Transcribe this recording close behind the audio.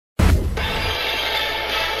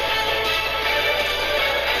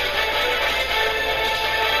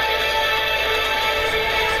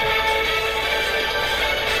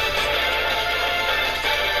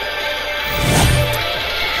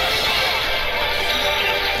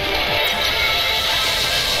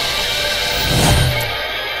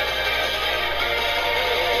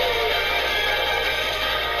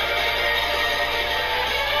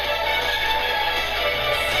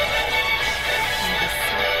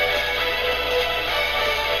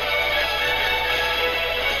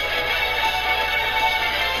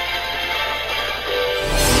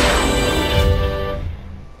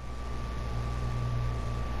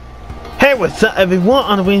what's up everyone,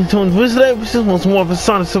 on the way to today, which is most more of a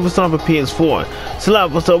Sonic Supersonic for PS4. So now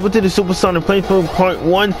what's up, we did the Supersonic playthrough part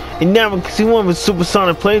 1, and now we can see one with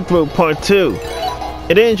Supersonic playthrough part 2.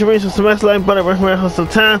 It is information smash like button, recommend hustle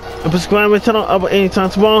time, and subscribe to my channel up anytime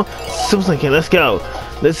tomorrow. Supersonic, let's go.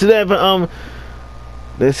 Let's do that for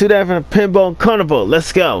the Pinball Carnival.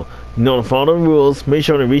 Let's go. You know, follow the rules. Make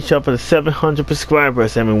sure to reach up for the 700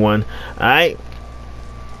 subscribers, everyone. Alright?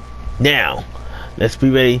 Now, let's be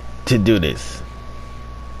ready to do this.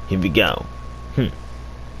 Here we go.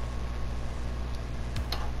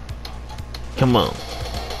 Come on.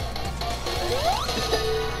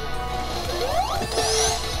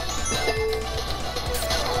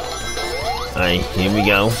 Alright, here we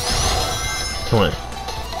go. Come on.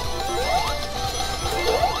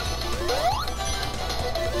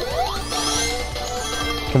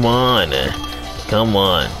 Come on. Come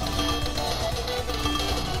on.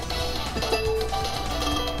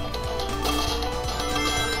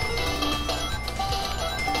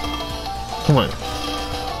 Come on.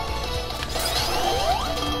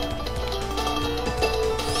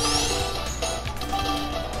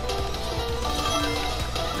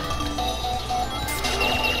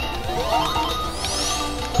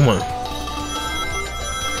 Come on.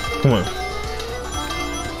 Come on.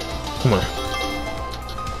 Come on.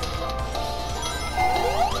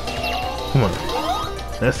 Come on.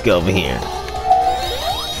 Let's go over here.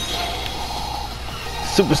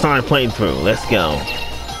 Supersonic playthrough. Let's go.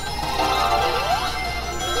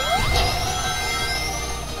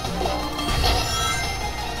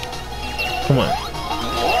 Come on.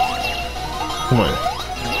 Come on.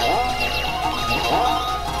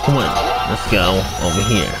 Come on. Let's go over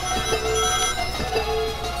here.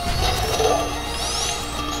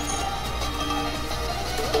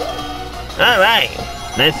 Alright.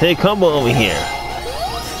 Nice hit combo over here.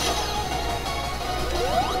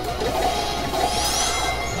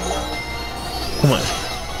 Come on.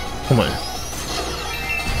 Come on.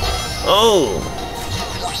 Oh!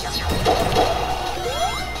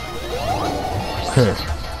 Come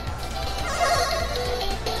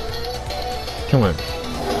on.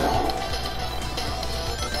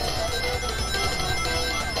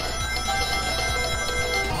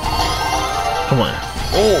 Come on.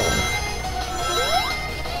 Oh!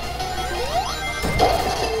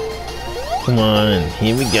 Come on.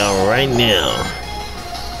 Here we go right now.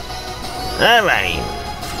 Alright.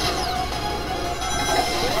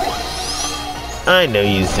 I know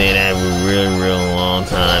you say that for a real long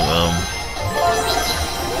time.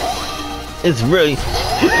 It's really...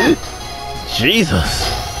 Jesus.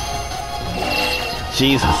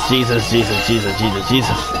 Jesus, Jesus, Jesus, Jesus, Jesus,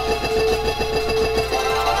 Jesus.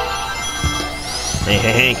 Hey,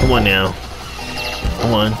 hey, hey, come on now.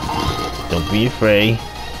 Come on. Don't be afraid.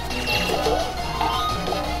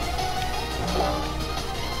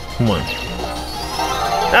 Come on.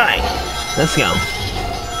 Alright, let's go.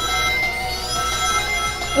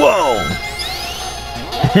 Whoa!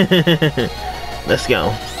 Let's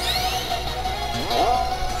go.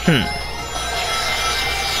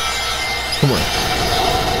 Come on.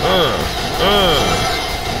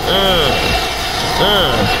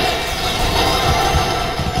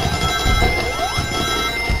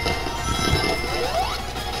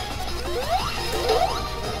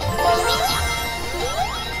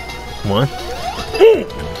 Come on.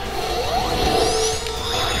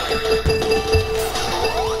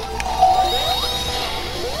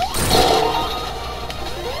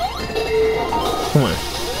 Come on.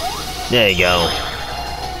 There you go.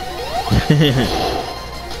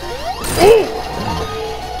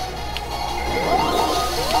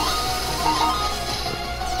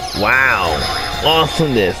 Wow.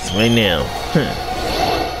 Awesomeness right now.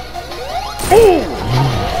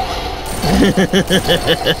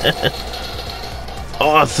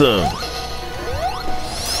 Awesome.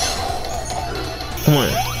 Come on.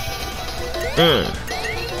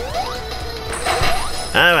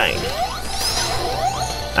 Alright.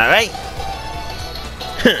 Alright.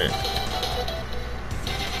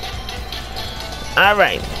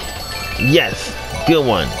 Alright. Yes. Good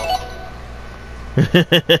one.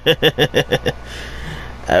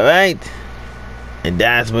 Alright. And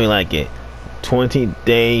that's what we like it. 20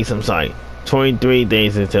 days, I'm sorry. 23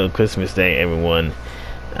 days until Christmas Day, everyone.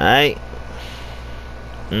 Alright.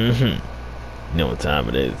 You know what time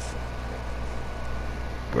it is.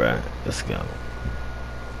 Bruh, let's go.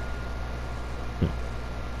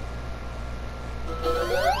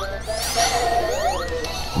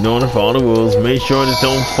 Knowing all the rules, make sure that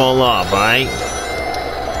don't fall off, alright?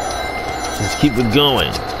 Just keep it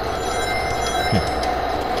going.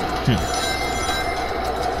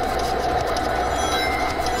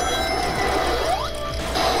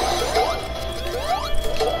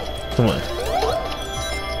 Come on.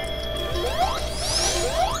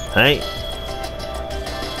 Alright.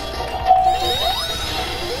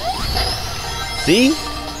 See?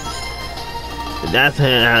 That's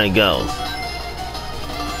how it goes.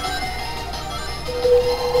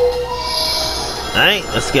 Alright,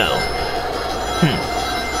 let's go.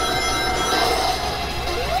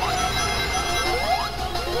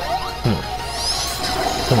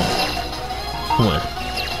 Come on. Come on.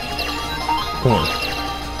 Come on.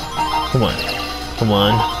 Come on. Come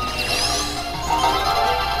on.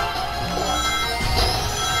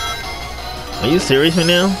 Are you serious right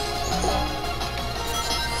now?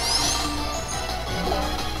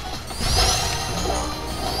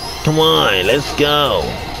 Come on, let's go.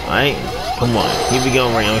 Alright? Come on. Here we go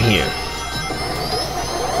around here.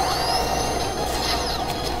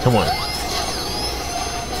 Come on.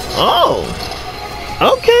 Oh!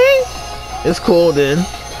 Okay! It's cool then.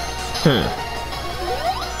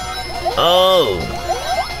 Oh!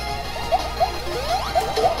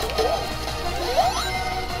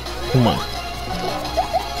 Come on.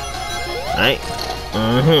 Alright.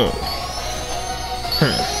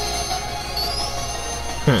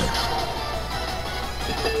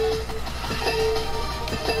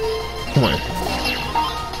 Come on.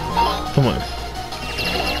 Come on.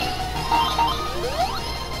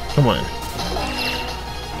 Come on.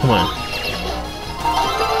 Come on.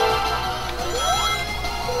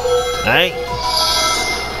 Alright.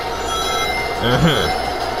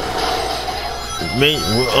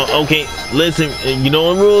 Okay, listen, you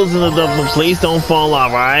know the rules and the please don't fall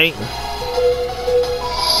off, alright?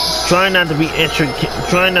 Try not to be intricate,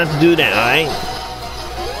 try not to do that, alright?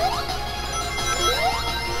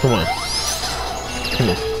 Come on. Come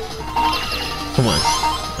on. Come on.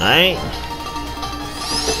 Alright?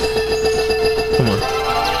 Come on.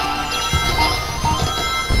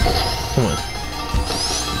 Come on.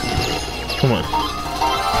 Come on.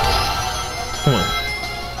 Come on.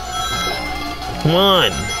 Come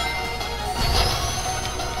on.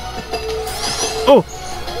 Oh!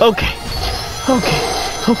 Okay. Okay.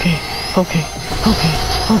 Okay. Okay. Okay.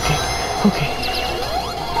 Okay. Okay.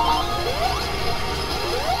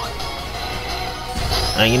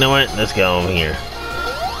 You know what? Let's go over here.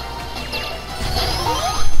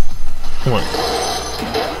 Come on.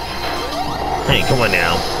 Hey, come on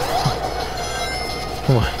now.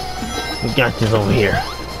 Come on. We got this over here.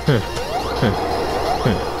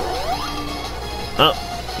 Oh,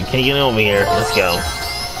 you can't get over here. Let's go.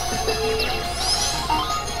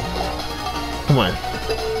 Come on.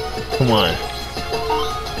 Come on.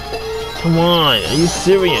 Come on. Are you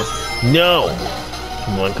serious? No.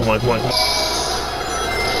 Come on, come on, come on.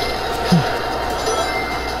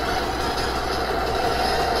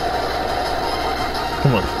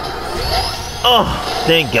 Come on. Oh,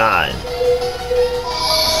 thank God.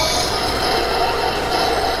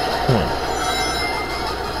 Come on.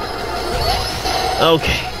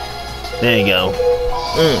 Okay. There you go.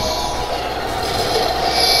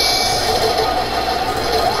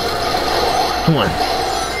 Come on.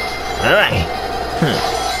 All right.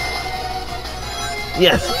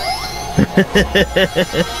 Yes.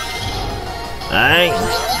 All right.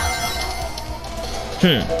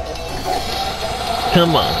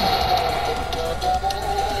 Come on.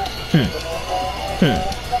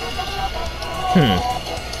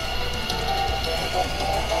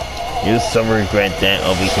 You so regret that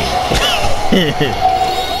over here.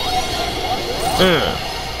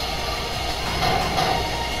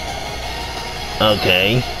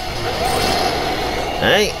 Okay.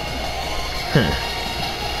 Hey.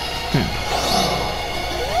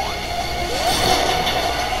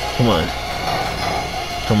 Come on.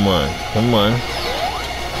 Come on. Come on.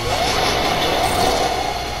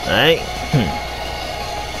 Alright.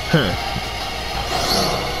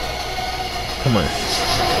 Come on.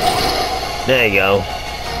 There you go.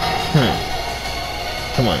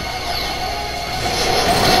 Come on.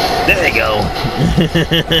 There you go.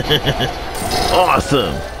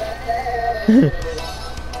 Awesome.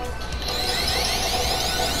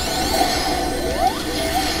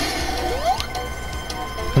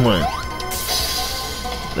 Come on.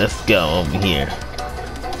 Let's go over here.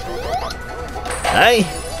 Hey.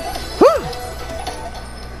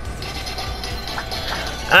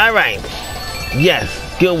 Alright. Yes.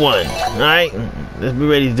 Good one. Alright. Let's be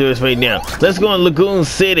ready to do this right now. Let's go in Lagoon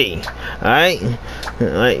City. Alright.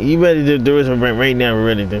 Alright. You ready to do this right now?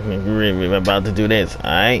 We're about to do this.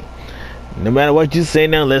 Alright. No matter what you say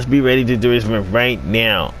now, let's be ready to do this right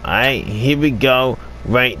now. Alright. Here we go.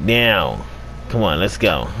 Right now. Come on. Let's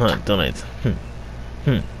go. Donuts.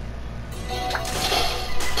 Come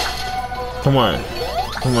on.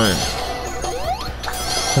 Come on.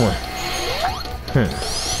 Come on. Come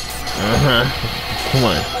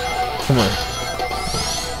on. Come on.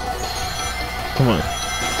 Come on.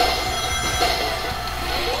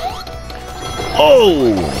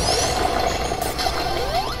 Oh!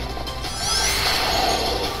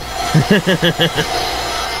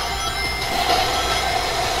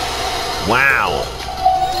 Wow.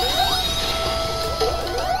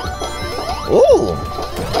 Ooh.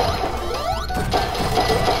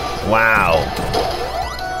 Wow.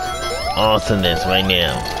 Awesomeness right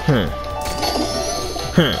now. Come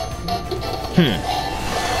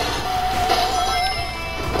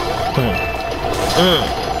on. Come on.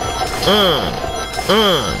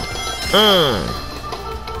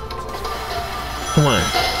 Come on.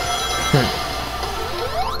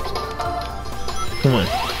 Come on.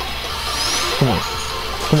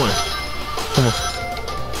 Come on.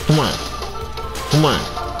 Come on. Come on.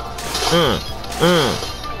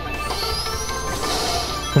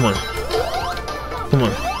 Come on. Come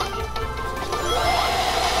on.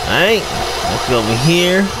 Alright. Let's go over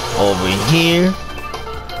here. Over here.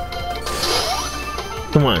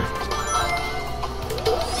 Come on.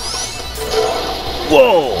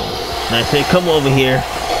 Whoa! I say, come over here.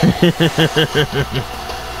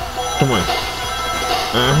 Come on.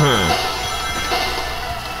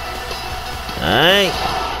 Alright.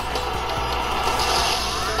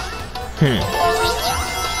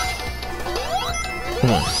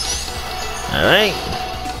 Come on. Alright.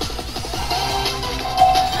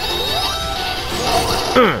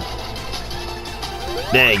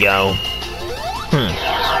 There you go. Come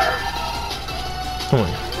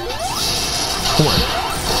on. Come on.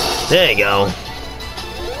 There you go.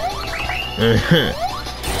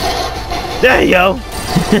 There you go.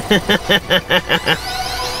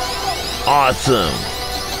 Awesome.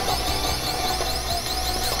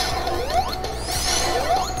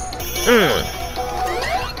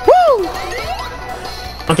 Woo!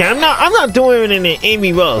 Okay, I'm not doing it in the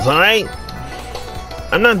Amy Rose, alright?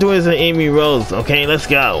 I'm not doing this in Amy Rose, okay? Let's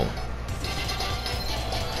go.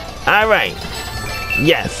 Alright.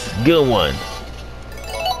 Yes, good one.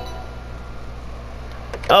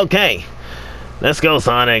 Okay. Let's go,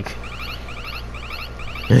 Sonic.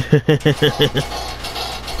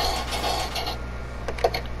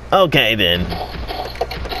 Okay, then.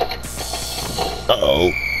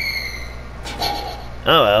 Uh-oh.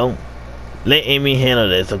 Oh, well. Let Amy handle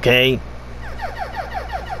this, okay?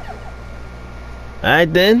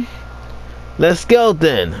 Alright, then. Let's go,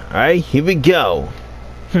 then. Alright, here we go.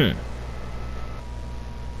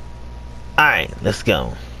 Alright, let's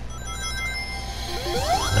go.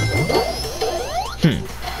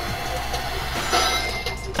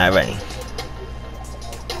 Alright.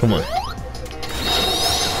 Come on.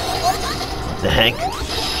 What the heck?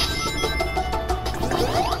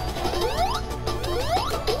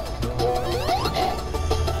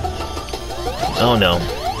 Oh no.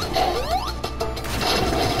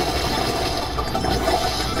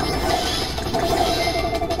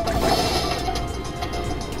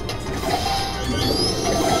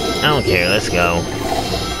 I don't care, let's go.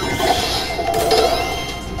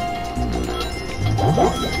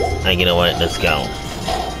 You know what? Let's go.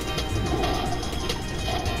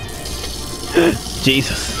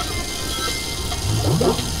 Jesus.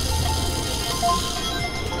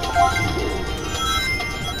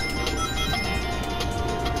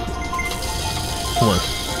 Come on.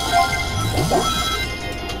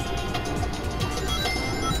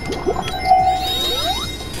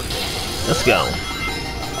 Let's go.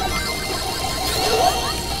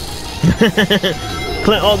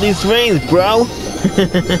 Collect all these rings, bro.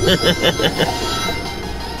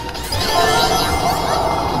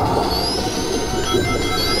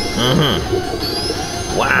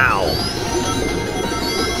 Wow.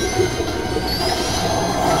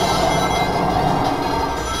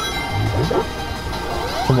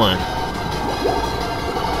 Come on.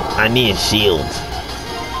 I need a shield.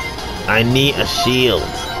 I need a shield.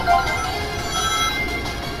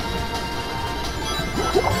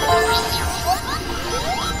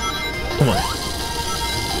 Come on.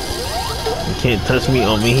 You can't touch me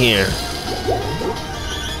over here.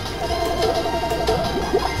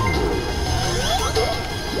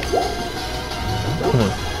 Come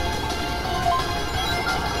on.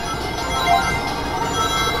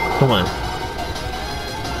 Come on.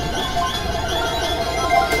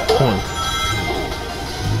 Come on.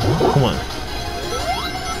 Come on.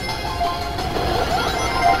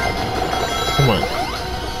 Come on.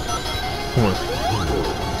 Come on.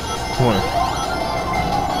 Come on.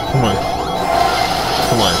 Come on.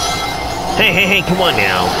 Come on. Hey, hey, hey, come on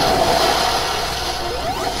now.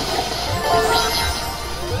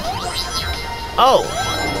 Oh.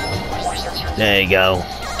 There you go.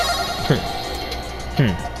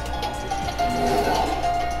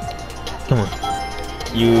 Come on.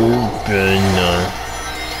 You gonna...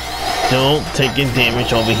 Don't take any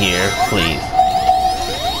damage over here, please.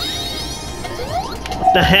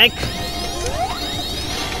 What the heck?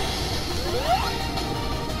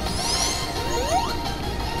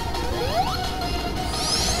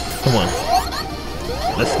 Come on.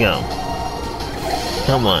 Let's go.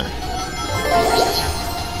 Come on.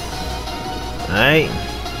 Alright.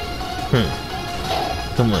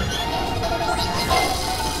 Come on.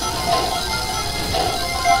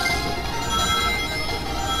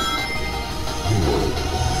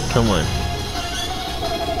 Come on.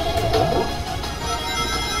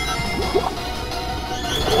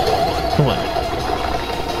 Come on.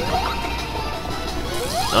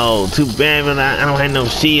 Oh, too bad, but I don't have no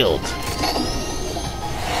shield.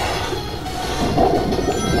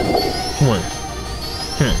 Come on.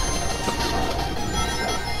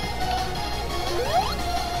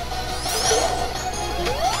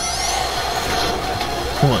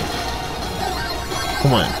 Come on.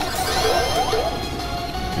 Come on.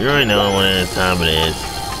 You already know what time it is.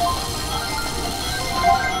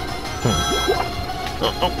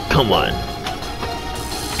 Oh, come on.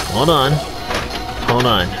 Hold on. Hold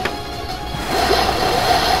on.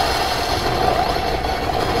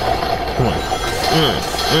 Come on.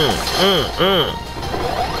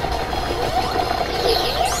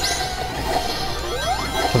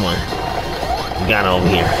 Come on. We got it over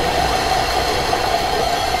here.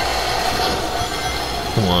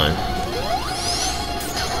 Come on.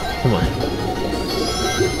 Come on.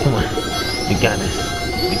 Come on. We got this.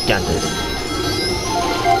 We got this.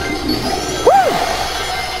 Woo!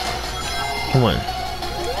 Come on.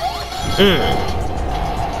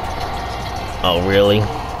 Oh, really?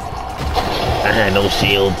 I had no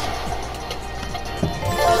shield.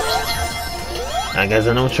 I guess I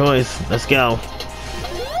have no choice. Let's go.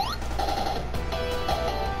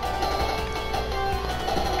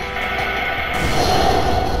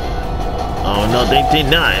 Oh no, they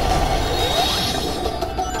did not.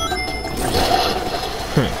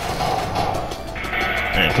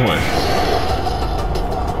 Alright, come on.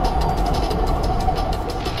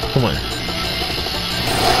 Come on.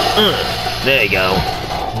 There you go.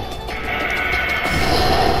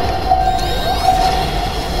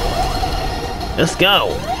 Let's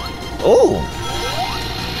go. Oh.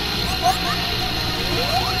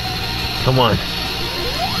 Come on.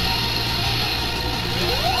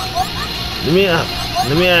 Let me up.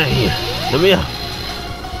 Let me out of here. Let me up.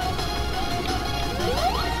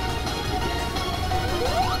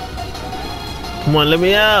 Come on, let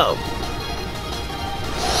me out.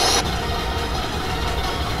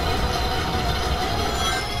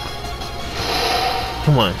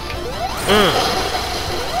 Come on.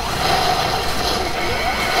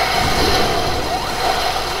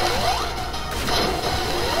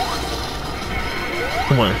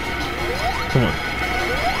 Come on. Come on. Come on.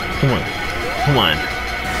 Come on. Come on. Come on.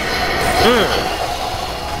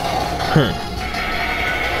 Come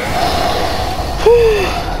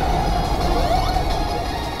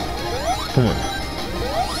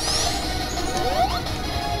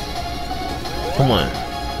on.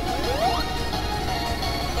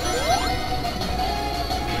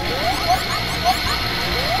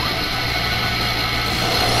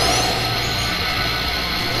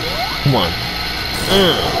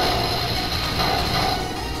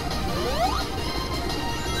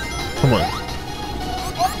 Come on.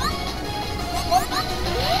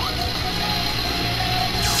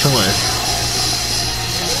 Come on.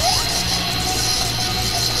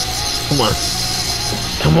 Come on.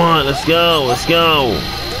 Come on, let's go. Let's go.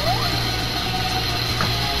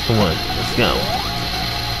 Come on, let's go.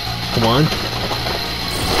 Come on.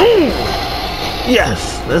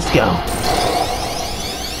 Yes, let's go.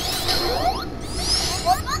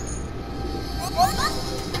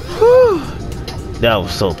 Whew. That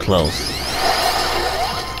was so close.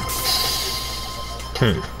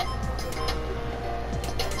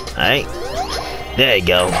 Alright. There you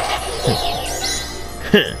go.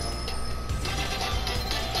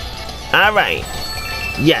 Alright.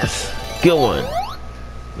 Yes. Good one.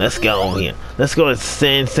 Let's go over here. Let's go to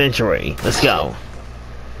Sand Sanctuary. Let's go.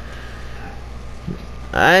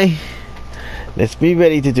 Alright. Let's be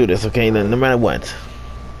ready to do this, okay? No matter what.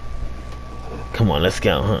 Come on, let's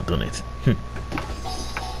go, huh? Don't it?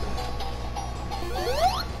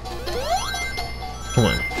 Come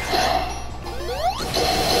on.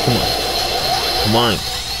 Come on. Come on.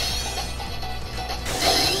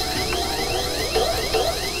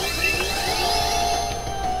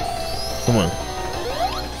 Come on.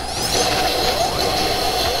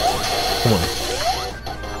 Come on.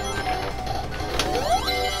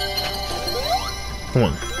 Come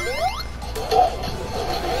on.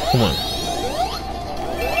 Come on.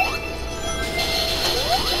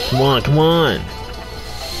 Come on, come on.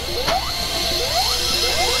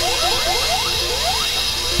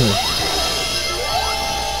 Come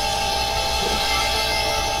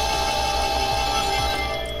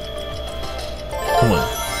on.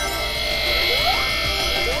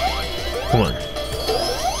 Come on.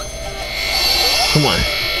 Come on.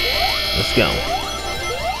 Let's go.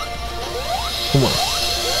 Come on.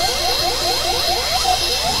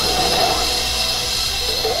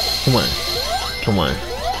 Come on. Come on.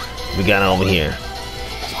 We got it over here.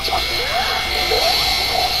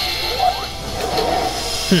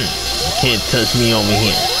 You can't touch me over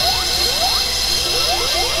here.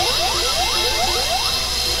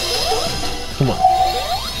 Come on.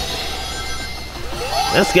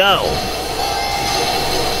 Let's go.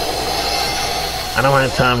 I don't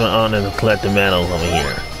have time to collect the medals over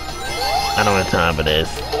here. I don't have time for this.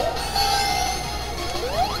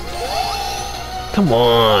 Come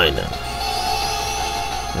on.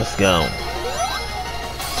 Let's go.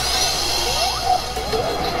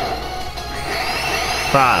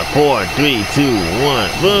 Five, four, three, two, one,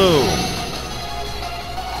 boom.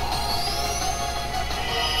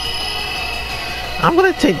 I'm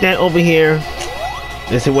gonna take that over here.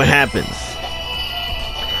 Let's see what happens.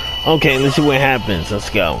 Okay, let's see what happens. Let's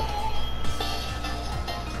go.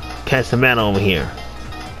 Catch the man over here.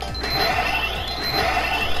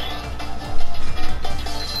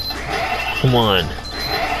 Come on.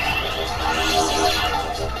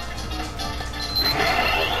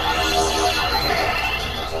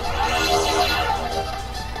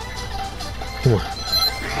 Come on.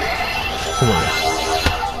 Come on.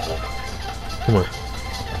 Come on.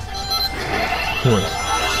 Come on.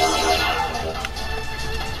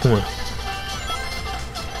 Come on.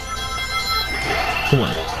 Come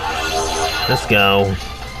on. Let's go.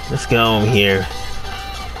 Let's go over here.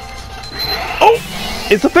 Oh!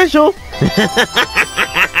 It's official!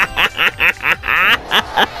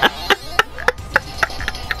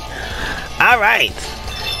 Alright.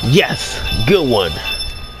 Yes. Good one.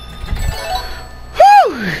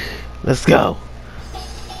 Whew! Let's go.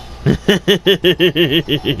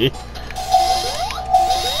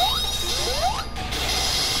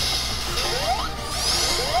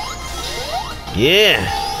 Yeah.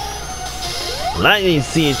 Lightning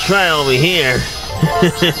see a try over here.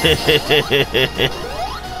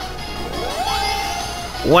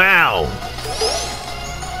 Wow.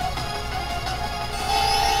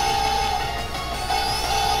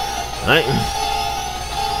 Right.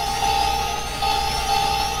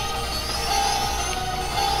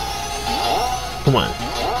 Come on.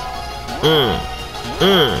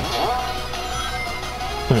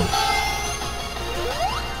 Come on.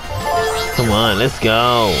 Come on, let's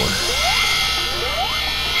go.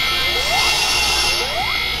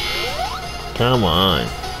 Come on.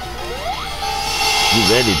 You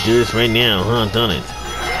ready to do this right now, huh? Done it.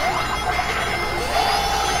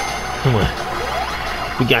 Come on.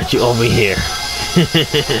 We got you over here.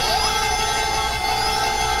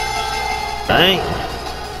 Right?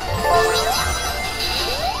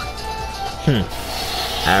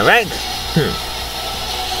 Alright.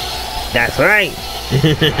 That's right.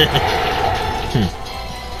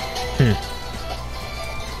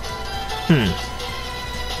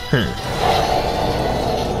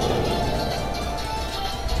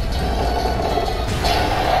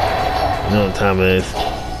 You know what time it is.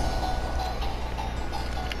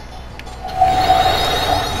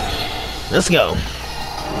 Let's go.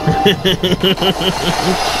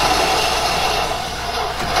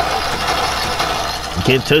 You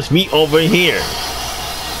can't touch me over here.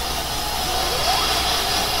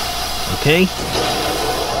 Okay.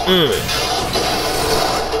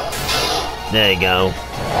 There you go.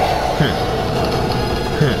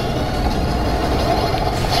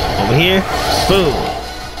 Over here. Boom.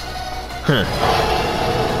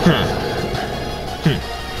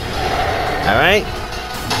 All right.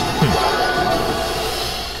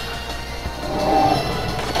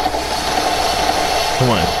 Come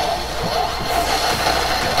on.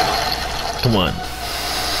 Come on.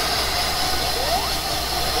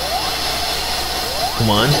 Come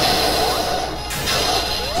on.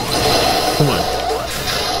 Come on.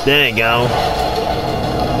 There you go.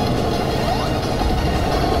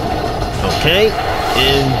 Okay.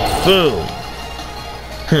 And boom.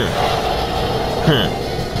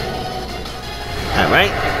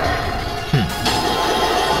 Alright.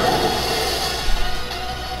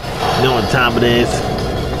 You know what time it is.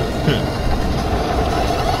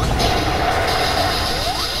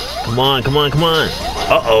 Come on, come on, come on.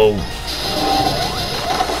 Uh-oh.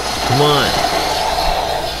 Come on.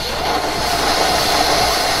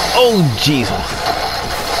 Oh, Jesus.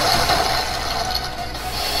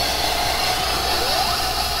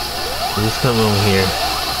 Who's coming over here?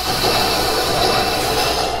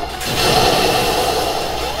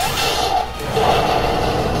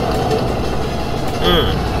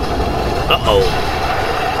 Uh-oh.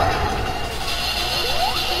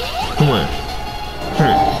 Come on.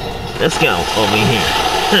 Let's go over here.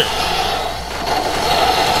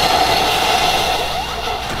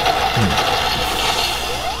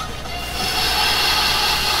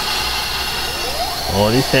 Oh,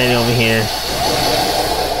 they're standing over here.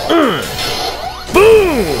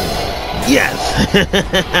 Boom! Yes!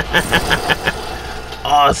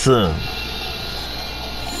 Awesome.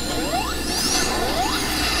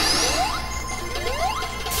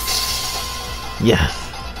 Yes.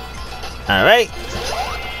 All right.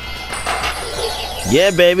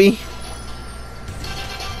 Yeah, baby.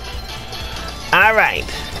 All right.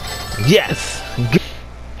 Yes. Good.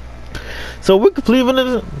 So we're completing on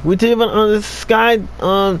the sky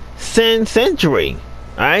century.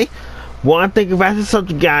 All right. Well, I think that's the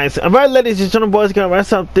subject, guys. All right, ladies and gentlemen, boys, gonna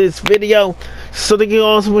wrap up this video. So thank you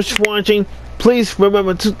all so much for watching. Please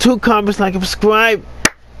remember to comments, like, and subscribe.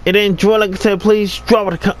 And enjoy, like I said, please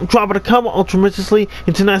drop it a comment ultramitiously.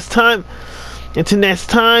 Until next time,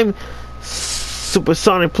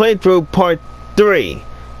 Supersonic Playthrough Part 3.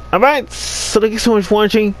 Alright, so thank you so much for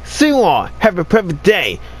watching. See you all. Have a perfect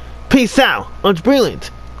day. Peace out. Ultra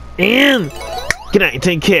brilliant. And good night.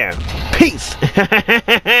 Take care. Peace.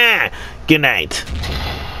 Good night.